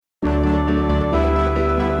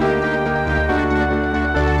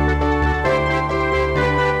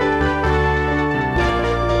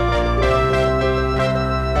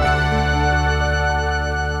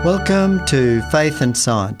Welcome to Faith and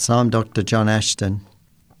Science. I'm Dr. John Ashton.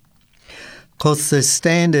 Of course, the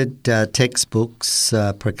standard textbooks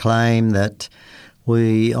proclaim that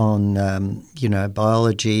we on,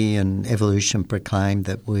 biology and evolution proclaim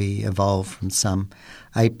that we evolved from some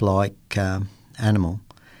ape-like animal.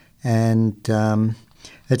 And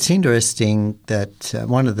it's interesting that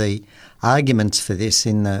one of the arguments for this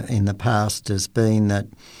in the past has been that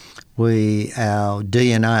our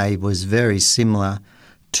DNA was very similar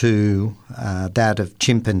to that of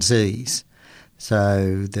chimpanzees.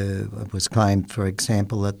 So it was claimed, for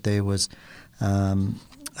example, that there was an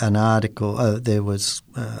article, there was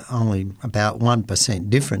only about 1%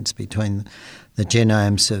 difference between the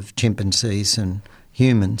genomes of chimpanzees and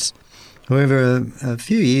humans. However, a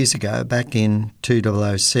few years ago, back in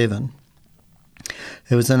 2007,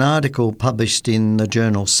 there was an article published in the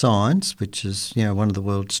journal Science, which is one of the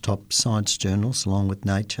world's top science journals along with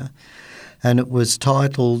Nature, and it was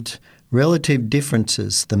titled Relative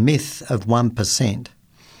Differences, the Myth of 1%.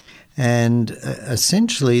 And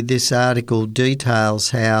essentially this article details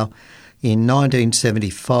how in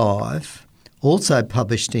 1975, also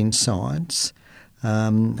published in Science,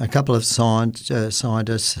 a couple of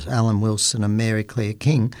scientists, Alan Wilson and Mary Claire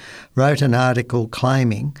King, wrote an article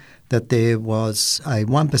claiming that there was a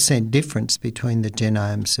 1% difference between the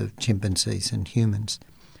genomes of chimpanzees and humans.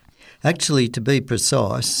 Actually, to be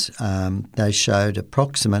precise, they showed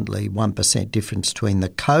approximately 1% difference between the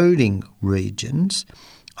coding regions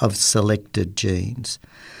of selected genes.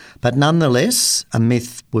 But nonetheless, a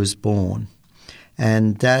myth was born.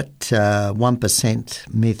 And that 1%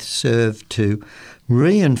 myth served to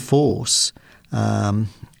reinforce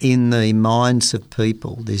in the minds of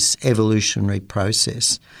people this evolutionary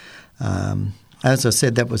process. As I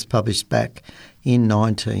said, that was published back in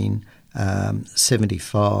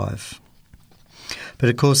 1975. But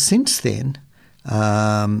of course, since then,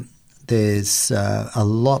 there's a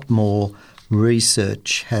lot more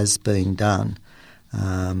research has been done.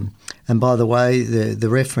 And by the way, the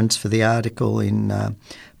reference for the article back in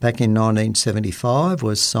 1975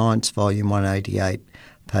 was Science Volume 188,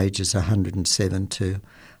 pages 107 to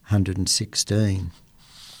 116.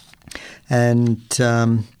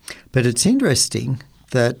 But it's interesting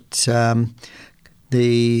that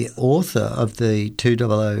the author of the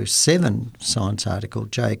 2007 Science article,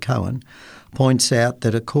 Jay Cohen, points out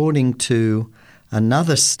that according to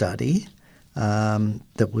another study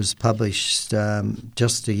that was published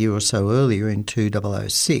just a year or so earlier in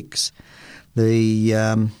 2006,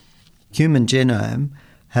 the human genome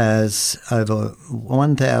has over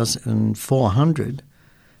 1,400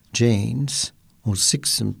 genes, or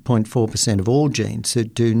 6.4% of all genes,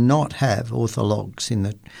 that do not have orthologs in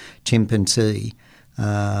the chimpanzee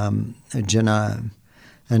genome.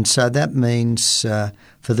 And so that means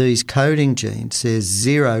for these coding genes there's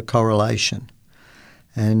zero correlation.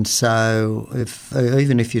 And so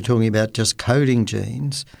even if you're talking about just coding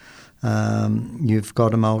genes, you've got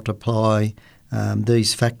to multiply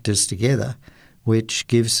these factors together, which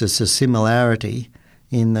gives us a similarity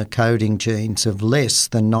in the coding genes of less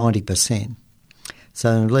than 90%.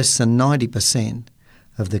 So less than 90%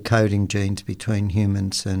 of the coding genes between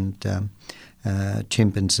humans and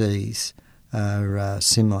chimpanzees are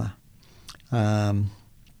similar. And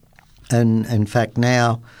in fact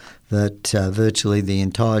now that virtually the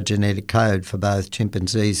entire genetic code for both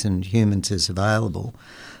chimpanzees and humans is available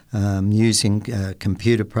using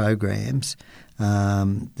computer programs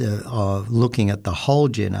that are looking at the whole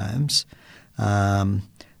genomes,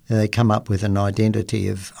 they come up with an identity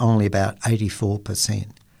of only about 84%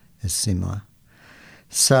 is similar.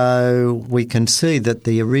 So we can see that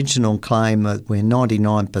the original claim that we're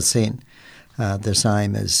 99% the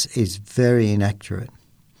same is very inaccurate.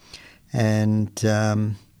 And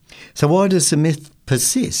so why does the myth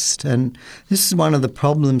persist? And this is one of the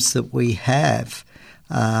problems that we have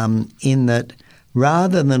in that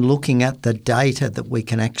rather than looking at the data that we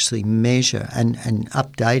can actually measure and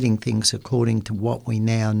updating things according to what we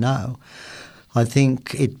now know, I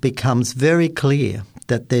think it becomes very clear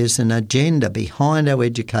that there's an agenda behind our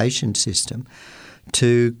education system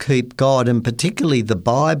to keep God, and particularly the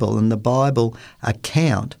Bible and the Bible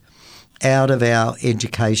account, out of our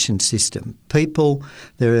education system. There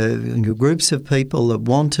are groups of people that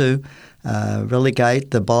want to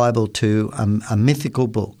relegate the Bible to a mythical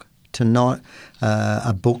book, to not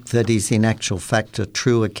a book that is in actual fact a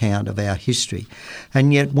true account of our history.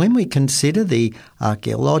 And yet when we consider the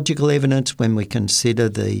archaeological evidence, when we consider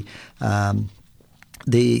the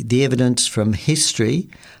evidence from history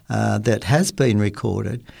that has been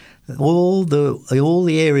recorded, all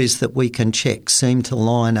the areas that we can check seem to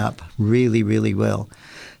line up really, really well.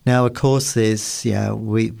 Now, of course, there's,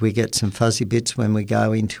 we get some fuzzy bits when we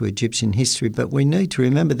go into Egyptian history, but we need to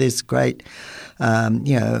remember there's great,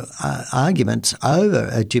 arguments over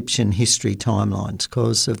Egyptian history timelines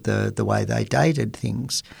because of the way they dated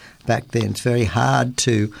things back then. It's very hard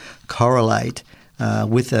to correlate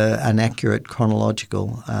with an accurate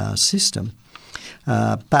chronological system.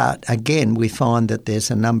 But again, we find that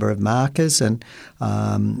there's a number of markers, and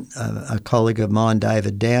a colleague of mine,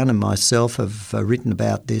 David Down, and myself have written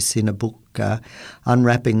about this in a book,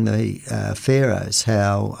 Unwrapping the Pharaohs,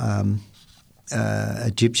 how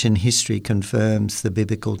Egyptian history confirms the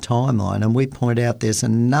biblical timeline. And we point out there's a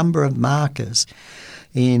number of markers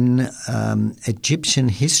in Egyptian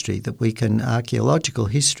history archaeological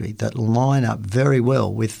history, that line up very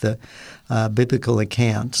well with the biblical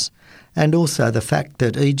accounts. And also the fact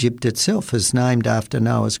that Egypt itself is named after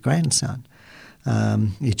Noah's grandson,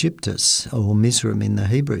 Egyptus, or Mizraim in the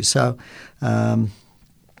Hebrew. So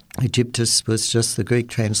Egyptus was just the Greek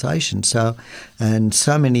translation. And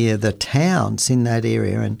so many of the towns in that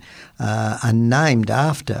area are named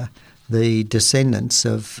after the descendants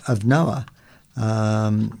of Noah.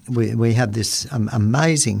 We have this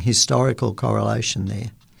amazing historical correlation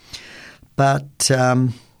there. But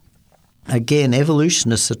again,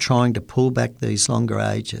 evolutionists are trying to pull back these longer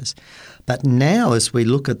ages. But now, as we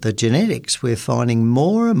look at the genetics, we're finding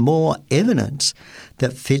more and more evidence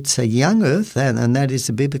that fits a young Earth, and that is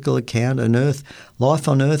the biblical account, life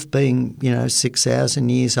on Earth being, 6,000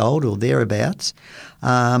 years old or thereabouts,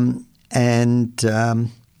 and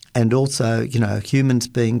also, humans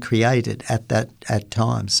being created at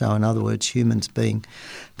time. So, in other words, humans being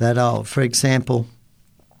that old. For example,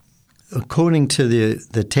 according to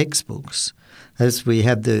the textbooks, as we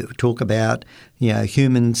have the talk about,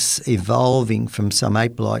 humans evolving from some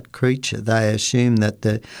ape-like creature, they assume that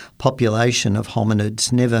the population of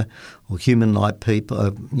hominids or human-like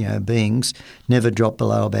people, beings, never dropped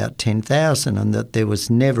below about 10,000, and that there was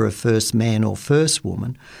never a first man or first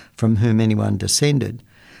woman from whom anyone descended.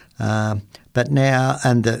 But now,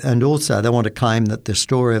 and also they want to claim that the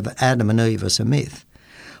story of Adam and Eve is a myth.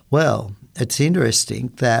 Well, it's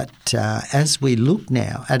interesting that as we look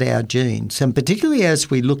now at our genes, and particularly as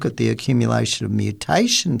we look at the accumulation of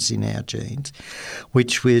mutations in our genes,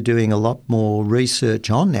 which we're doing a lot more research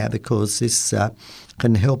on now because this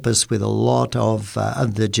can help us with a lot of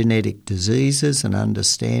the genetic diseases and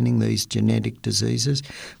understanding these genetic diseases,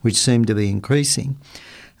 which seem to be increasing.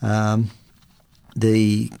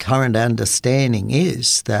 The current understanding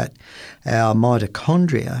is that our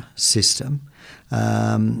mitochondria system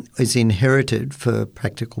is inherited for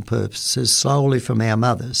practical purposes solely from our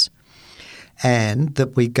mothers, and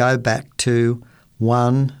that we go back to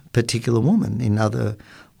one particular woman. In other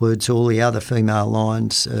words, all the other female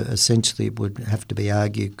lines essentially would have to be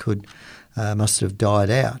argued must have died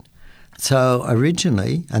out. So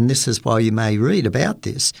originally, and this is why you may read about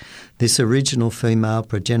this original female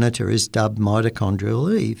progenitor is dubbed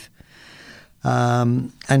mitochondrial Eve.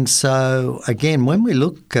 And so, again, when we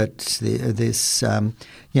look at this,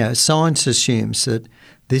 science assumes that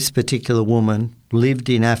this particular woman lived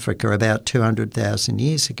in Africa about 200,000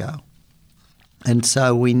 years ago. And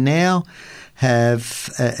so we now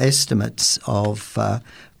have estimates of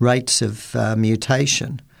rates of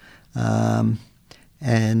mutation.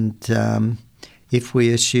 If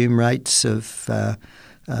we assume rates of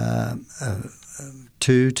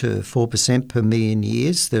 2 to 4% per million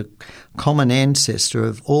years, the common ancestor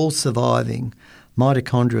of all surviving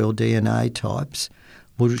mitochondrial DNA types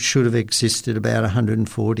should have existed about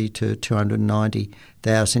 140 to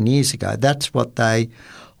 290,000 years ago. That's what they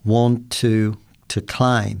want to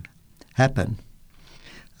claim happen.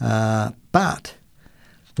 But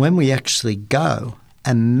when we actually go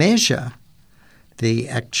and measure the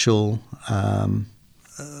actual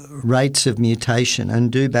rates of mutation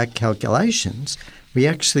and do back calculations, we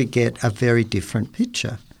actually get a very different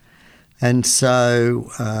picture. And so,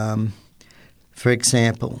 for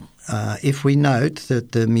example, if we note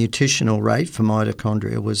that the mutational rate for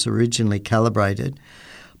mitochondria was originally calibrated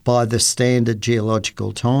by the standard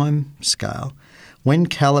geological time scale, when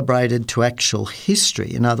calibrated to actual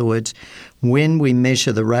history, in other words, when we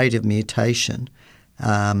measure the rate of mutation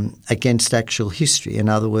against actual history, in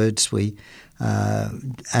other words, we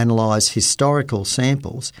analyse historical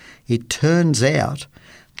samples, it turns out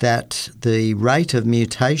that the rate of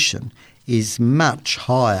mutation is much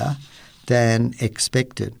higher than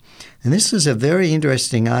expected. And this is a very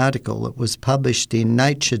interesting article that was published in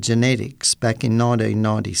Nature Genetics back in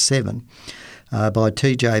 1997 by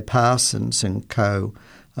T.J. Parsons and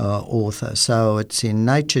co-author. So it's in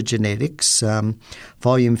Nature Genetics,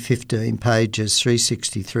 volume 15, pages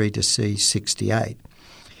 363 to C68.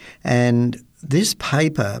 And this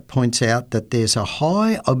paper points out that there's a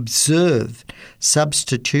high observed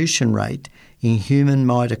substitution rate in human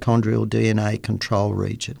mitochondrial DNA control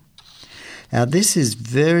region. Now, this is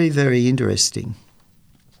very, very interesting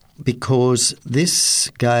because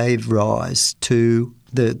this gave rise to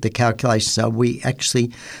the calculation. So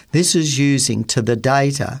this is using to the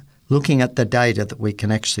data, looking at the data that we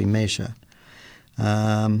can actually measure.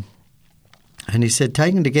 And he said,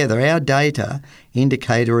 taken together, our data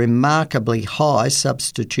indicate a remarkably high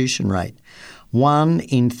substitution rate, 1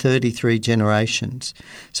 in 33 generations.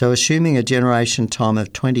 So assuming a generation time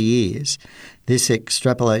of 20 years, this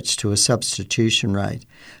extrapolates to a substitution rate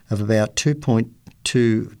of about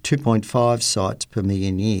 2.5 sites per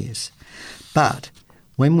million years. But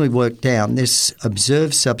when we work down, this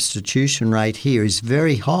observed substitution rate here is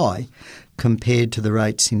very high compared to the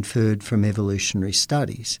rates inferred from evolutionary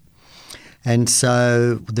studies. And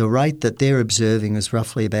so the rate that they're observing is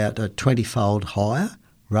roughly about a 20-fold higher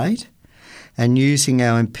rate. And using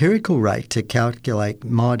our empirical rate to calculate the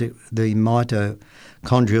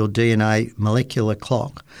mitochondrial DNA molecular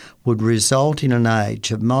clock would result in an age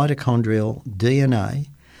of mitochondrial DNA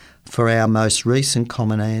for our most recent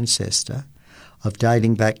common ancestor of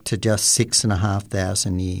dating back to just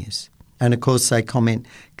 6,500 years. And of course they comment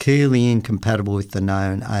clearly incompatible with the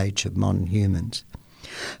known age of modern humans.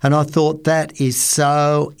 And I thought that is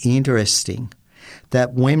so interesting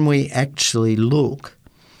that when we actually look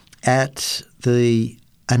at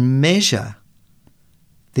and measure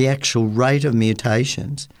the actual rate of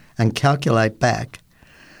mutations and calculate back,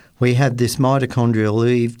 we have this mitochondrial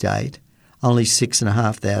Eve date only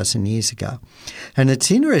 6,500 years ago. And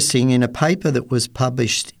it's interesting, in a paper that was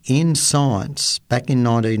published in Science back in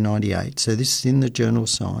 1998, so this is in the journal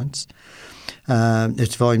Science,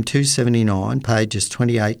 it's volume 279, pages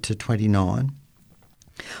 28 to 29,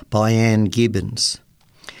 by Anne Gibbons.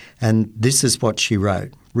 And this is what she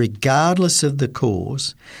wrote. Regardless of the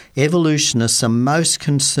cause, evolutionists are most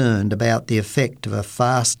concerned about the effect of a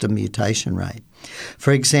faster mutation rate.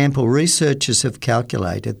 For example, researchers have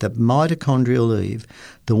calculated that mitochondrial Eve,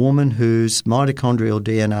 the woman whose mitochondrial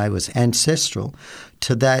DNA was ancestral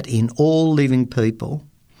to that in all living people,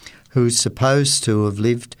 who's supposed to have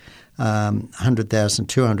lived 100,000,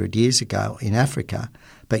 200 years ago in Africa,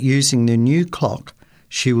 but using the new clock,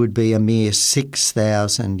 she would be a mere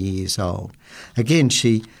 6,000 years old. Again,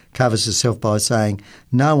 she covers herself by saying,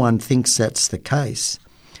 no one thinks that's the case,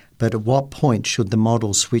 but at what point should the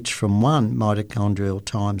model switch from one mitochondrial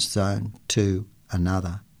time zone to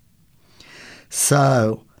another?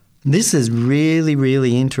 So this is really,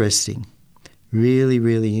 really interesting. Really,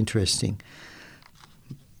 really interesting.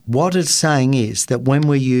 What it's saying is that when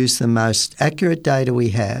we use the most accurate data we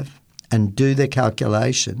have and do the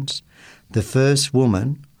calculations, the first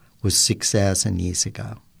woman was 6,000 years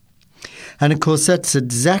ago. And of course, that's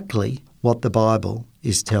exactly what the Bible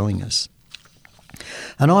is telling us.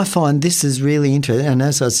 And I find this is really interesting. And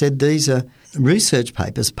as I said, these are research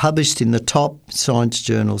papers published in the top science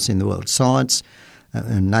journals in the world. Science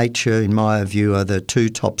and Nature, in my view, are the two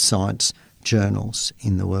top science journals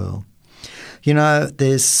in the world. You know,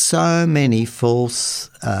 there's so many false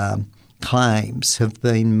claims have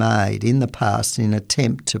been made in the past in an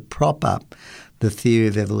attempt to prop up the theory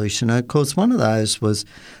of evolution. And of course, one of those was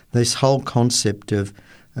this whole concept of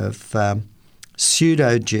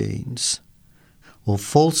pseudogenes or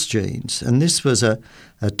false genes. And this was a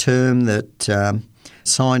term that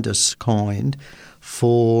scientists coined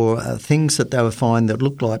for things that they were finding that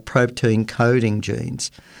looked like protein coding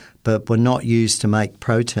genes but were not used to make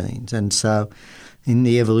proteins. And so in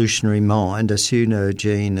the evolutionary mind, a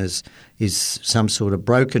pseudogene is some sort of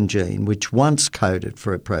broken gene which once coded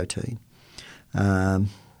for a protein.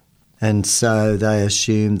 And so they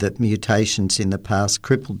assumed that mutations in the past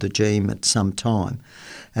crippled the gene at some time.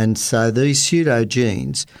 And so these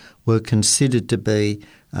pseudogenes were considered to be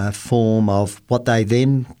a form of what they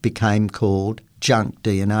then became called junk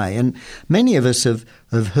DNA. And many of us have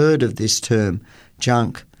heard of this term,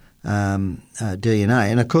 junk DNA.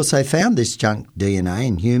 And of course they found this junk DNA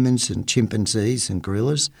in humans and chimpanzees and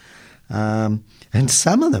gorillas. And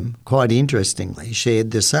some of them, quite interestingly,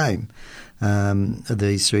 shared the same.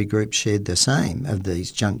 These three groups shared the same of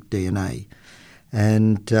these junk DNA.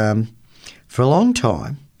 And for a long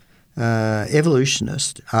time,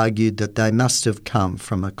 evolutionists argued that they must have come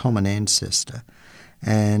from a common ancestor.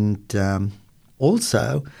 And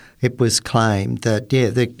also, it was claimed that,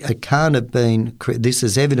 it can't have been, this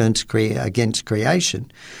is evidence against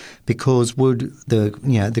creation, because would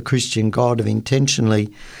the Christian God have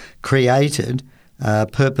intentionally created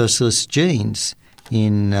purposeless genes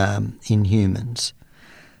in humans?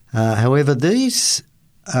 However, these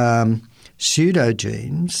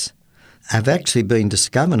pseudogenes have actually been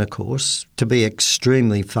discovered, of course, to be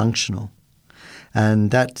extremely functional.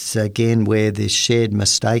 And that's, again, where this shared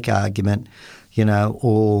mistake argument,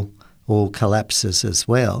 all collapses as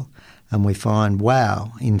well. And we find,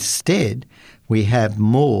 wow, instead we have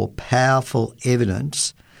more powerful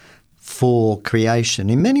evidence for creation.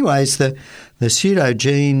 In many ways, the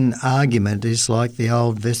pseudogene argument is like the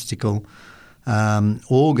old vesicle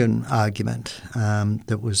organ argument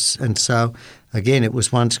and so again it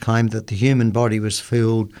was once claimed that the human body was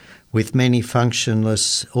filled with many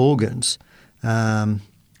functionless organs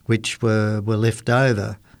which were left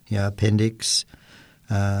over, appendix,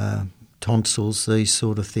 tonsils, these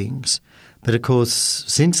sort of things. But of course,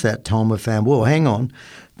 since that time we've found, well, hang on,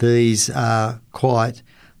 these are quite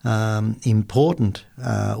important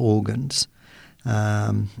organs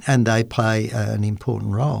and they play an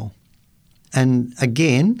important role. And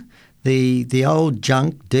again, the old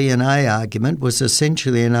junk DNA argument was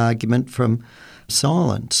essentially an argument from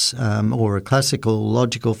silence or a classical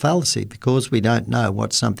logical fallacy. Because we don't know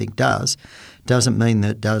what something does, doesn't mean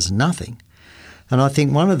that it does nothing. And I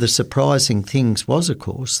think one of the surprising things was, of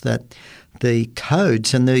course, that the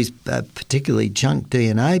codes and these particularly junk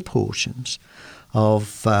DNA portions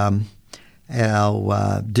of our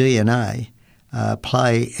DNA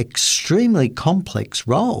play extremely complex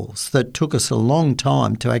roles that took us a long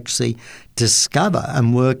time to actually discover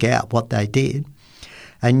and work out what they did.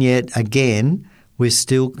 And yet, again, we're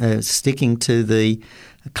still sticking to the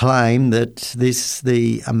claim that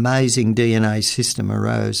the amazing DNA system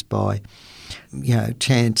arose by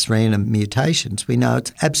chance random mutations. We know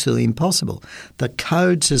it's absolutely impossible. The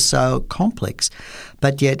codes are so complex,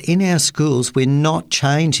 but yet in our schools we're not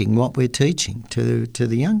changing what we're teaching to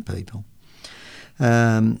the young people.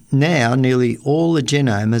 Now nearly all the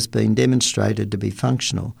genome has been demonstrated to be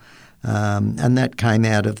functional, and that came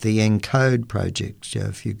out of the ENCODE project.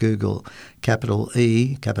 If you Google capital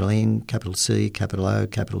E, capital N, capital C, capital O,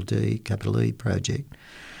 capital D, capital E project,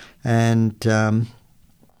 and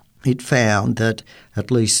it found that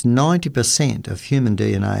at least 90% of human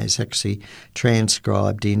DNA is actually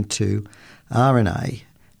transcribed into RNA,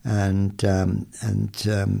 and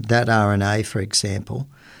that RNA, for example,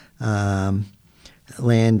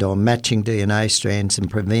 land on matching DNA strands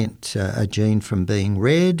and prevent a gene from being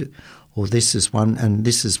read. Or this is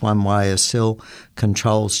one way a cell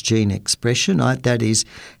controls gene expression. That is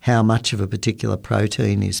how much of a particular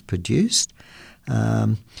protein is produced.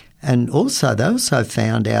 And also, they also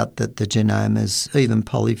found out that the genome is even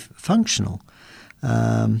polyfunctional.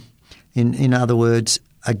 In other words,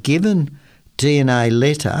 a given DNA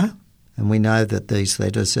letter, and we know that these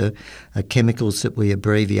letters are chemicals that we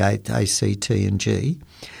abbreviate A, C, T and G,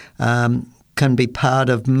 can be part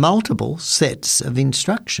of multiple sets of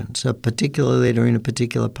instructions, a particular letter in a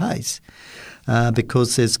particular place,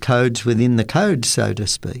 because there's codes within the code, so to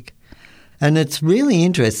speak. And it's really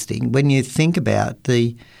interesting when you think about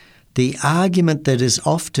the argument that is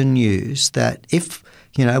often used that if,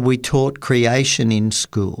 we taught creation in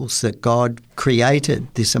schools, that God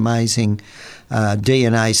created this amazing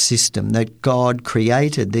DNA system, that God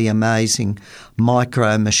created the amazing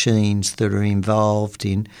micro machines that are involved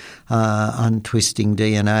in untwisting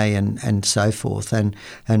DNA and so forth, and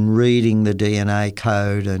reading the DNA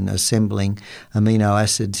code and assembling amino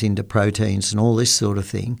acids into proteins and all this sort of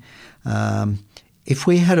thing. If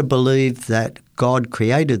we had to believe that God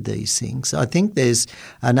created these things, I think there's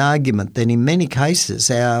an argument that in many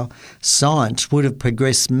cases our science would have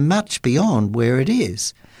progressed much beyond where it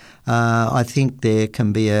is. I think there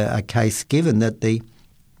can be a case given that the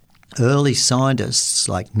early scientists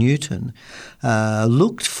like Newton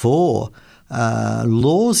looked for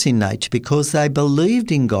laws in nature because they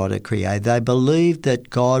believed in God had created. They believed that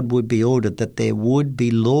God would be ordered, that there would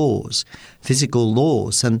be laws, physical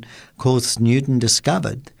laws. And of course Newton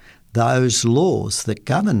discovered those laws that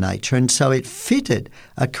govern nature, and so it fitted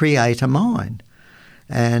a creator mind.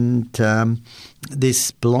 And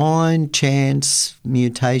this blind chance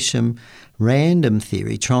mutation random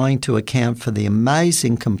theory, trying to account for the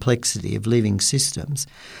amazing complexity of living systems,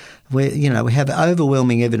 we have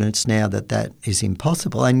overwhelming evidence now that that is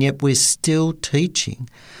impossible, and yet we're still teaching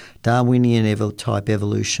Darwinian type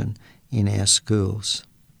evolution in our schools.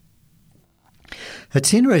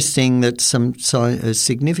 It's interesting that some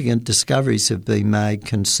significant discoveries have been made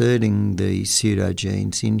concerning the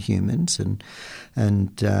pseudogenes in humans and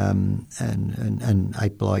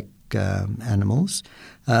ape-like animals.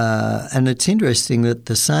 And it's interesting that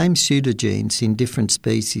the same pseudogenes in different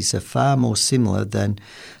species are far more similar than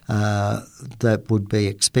that would be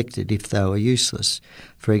expected if they were useless.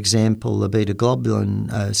 For example, the beta-globulin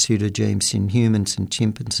pseudogenes in humans and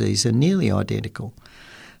chimpanzees are nearly identical.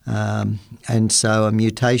 And so a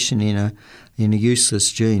mutation in a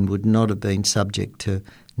useless gene would not have been subject to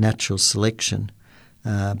natural selection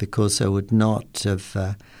because they would not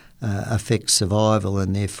have affect survival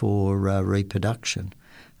and therefore reproduction,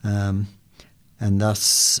 and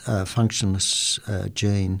thus a functionless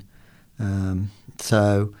gene.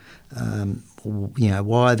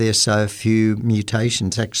 Why are there so few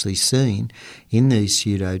mutations actually seen in these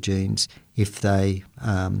pseudogenes if they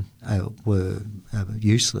were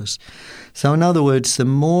useless? So in other words, the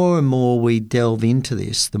more and more we delve into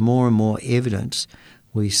this, the more and more evidence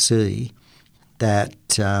we see that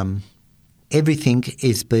everything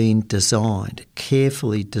is being designed,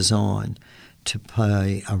 carefully designed to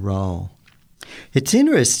play a role. It's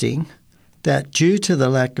interesting that due to the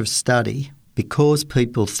lack of study, because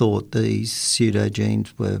people thought these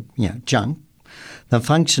pseudogenes were, junk, the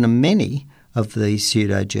function of many of these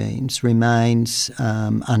pseudogenes remains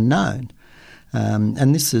unknown.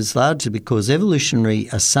 And this is largely because evolutionary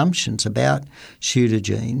assumptions about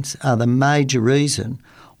pseudogenes are the major reason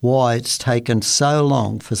why it's taken so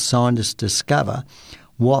long for scientists to discover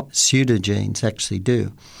what pseudogenes actually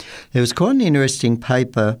do. There was quite an interesting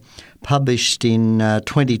paper published in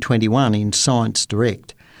 2021 in Science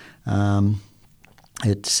Direct.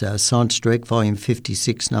 It's Science Direct, volume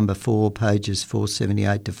 56, number 4, pages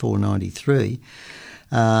 478 to 493,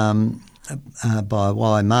 by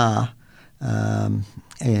Y. Ma,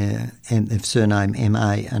 and the surname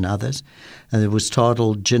M.A. and others. And it was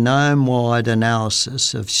titled Genome-Wide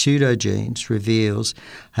Analysis of Pseudogenes Reveals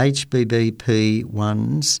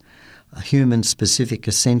HBBP1's Human-Specific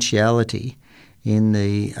Essentiality in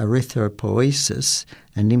the Erythropoiesis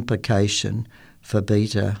and Implication for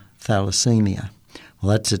Beta Thalassemia.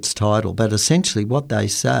 Well, that's its title, but essentially what they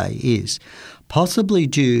say is, possibly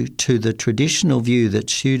due to the traditional view that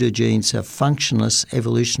pseudogenes are functionless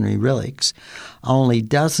evolutionary relics, only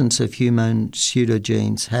dozens of human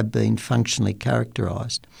pseudogenes have been functionally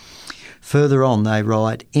characterised. Further on, they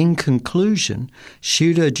write, in conclusion,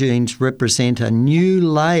 pseudogenes represent a new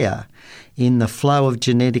layer in the flow of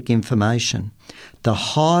genetic information. The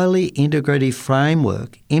highly integrative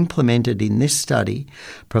framework implemented in this study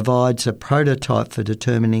provides a prototype for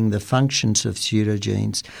determining the functions of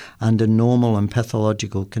pseudogenes under normal and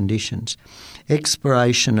pathological conditions.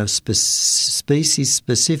 Exploration of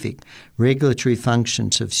species-specific regulatory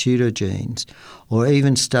functions of pseudogenes, or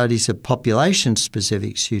even studies of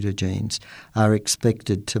population-specific pseudogenes, are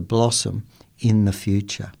expected to blossom in the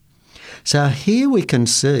future. So here we can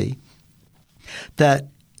see that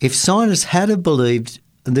if scientists had have believed,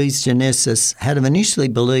 these geneticists had have initially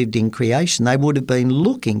believed in creation, they would have been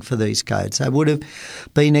looking for these codes. They would have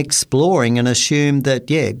been exploring and assumed that,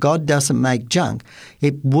 God doesn't make junk.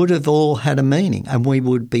 It would have all had a meaning, and we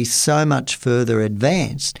would be so much further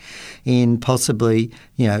advanced in possibly,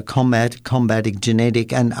 combating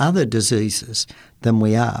genetic and other diseases than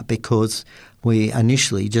we are, because we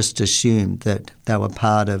initially just assumed that they were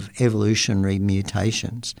part of evolutionary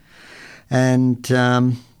mutations. And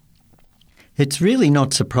it's really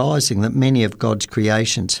not surprising that many of God's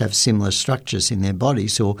creations have similar structures in their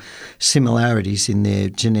bodies or similarities in their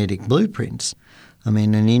genetic blueprints. I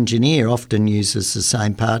mean, an engineer often uses the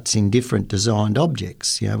same parts in different designed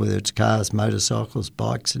objects, whether it's cars, motorcycles,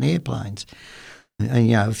 bikes and airplanes.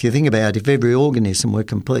 And, if you think about it, if every organism were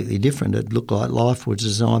completely different, it'd look like life was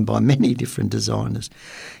designed by many different designers.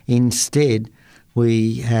 Instead,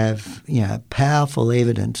 we have, powerful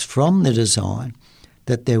evidence from the design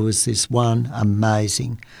that there was this one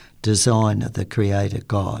amazing design of the Creator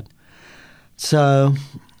God. So,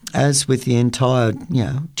 as with the entire,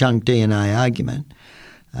 junk DNA argument,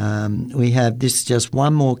 we have this just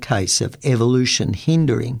one more case of evolution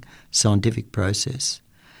hindering scientific process.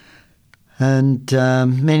 And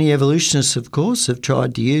many evolutionists, of course, have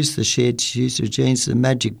tried to use the shared pseudogenes as a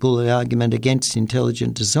magic bullet argument against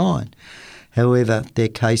intelligent design. However, their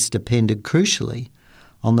case depended crucially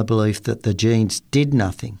on the belief that the genes did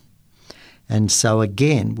nothing. And so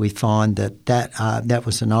again, we find that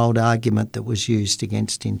was an old argument that was used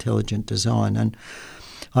against intelligent design. And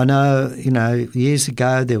I know, years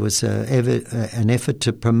ago there was an effort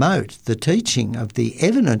to promote the teaching of the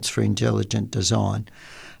evidence for intelligent design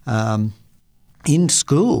in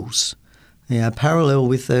schools, parallel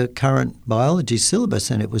with the current biology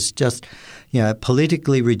syllabus, and it was just,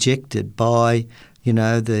 politically rejected by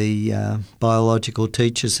the biological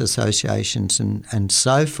teachers associations and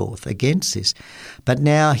so forth against this. But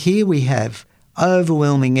now here we have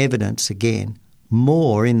overwhelming evidence again,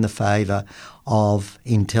 more in the favour of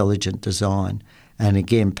intelligent design, and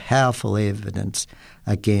again powerful evidence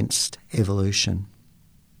against evolution.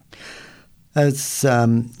 As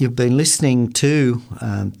you've been listening to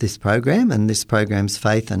this program, and this program's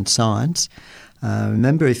Faith and Science,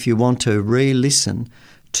 remember, if you want to re-listen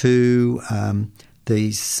to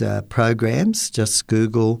these programs, just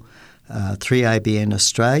Google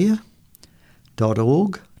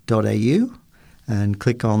 3abnaustralia.org.au and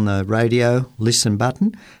click on the radio listen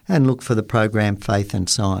button and look for the program Faith and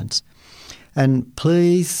Science. And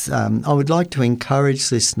please, I would like to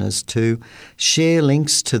encourage listeners to share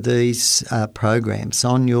links to these programs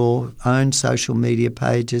on your own social media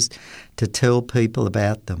pages to tell people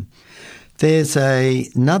about them. There's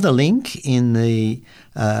another link in the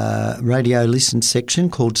radio listen section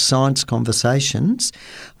called Science Conversations,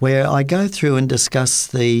 where I go through and discuss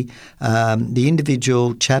the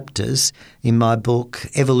individual chapters in my book,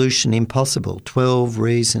 Evolution Impossible, 12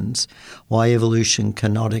 Reasons Why Evolution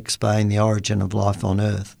Cannot Explain the Origin of Life on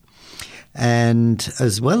Earth. And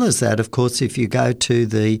as well as that, of course, if you go to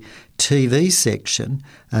the TV section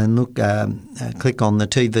and click on the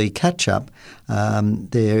TV catch-up,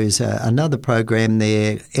 there is another program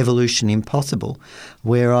there, Evolution Impossible,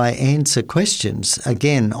 where I answer questions,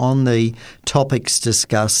 again, on the topics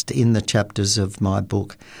discussed in the chapters of my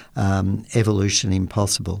book, Evolution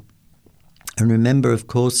Impossible. And remember, of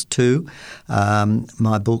course, too,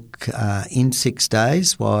 my book, In 6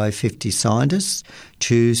 Days, Why 50 Scientists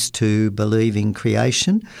Choose to Believe in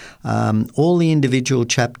Creation. All the individual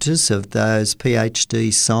chapters of those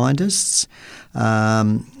PhD scientists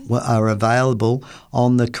are available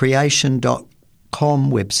on the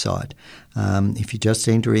creation.com website. If you just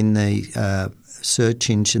enter in the search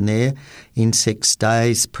engine there, In 6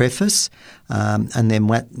 Days Preface, and then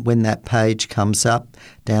when that page comes up,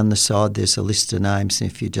 down the side there's a list of names, and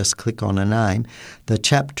if you just click on a name, the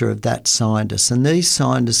chapter of that scientist. And these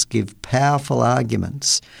scientists give powerful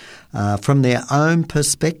arguments from their own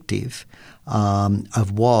perspective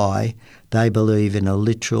of why they believe in a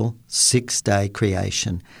literal 6-day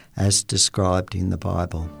creation as described in the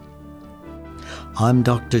Bible. I'm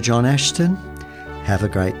Dr. John Ashton. Have a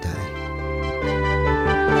great day.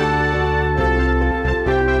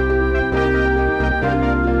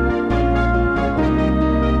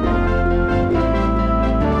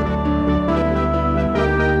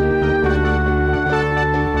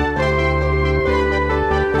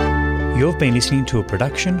 You've been listening to a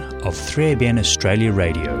production of 3ABN Australia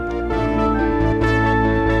Radio.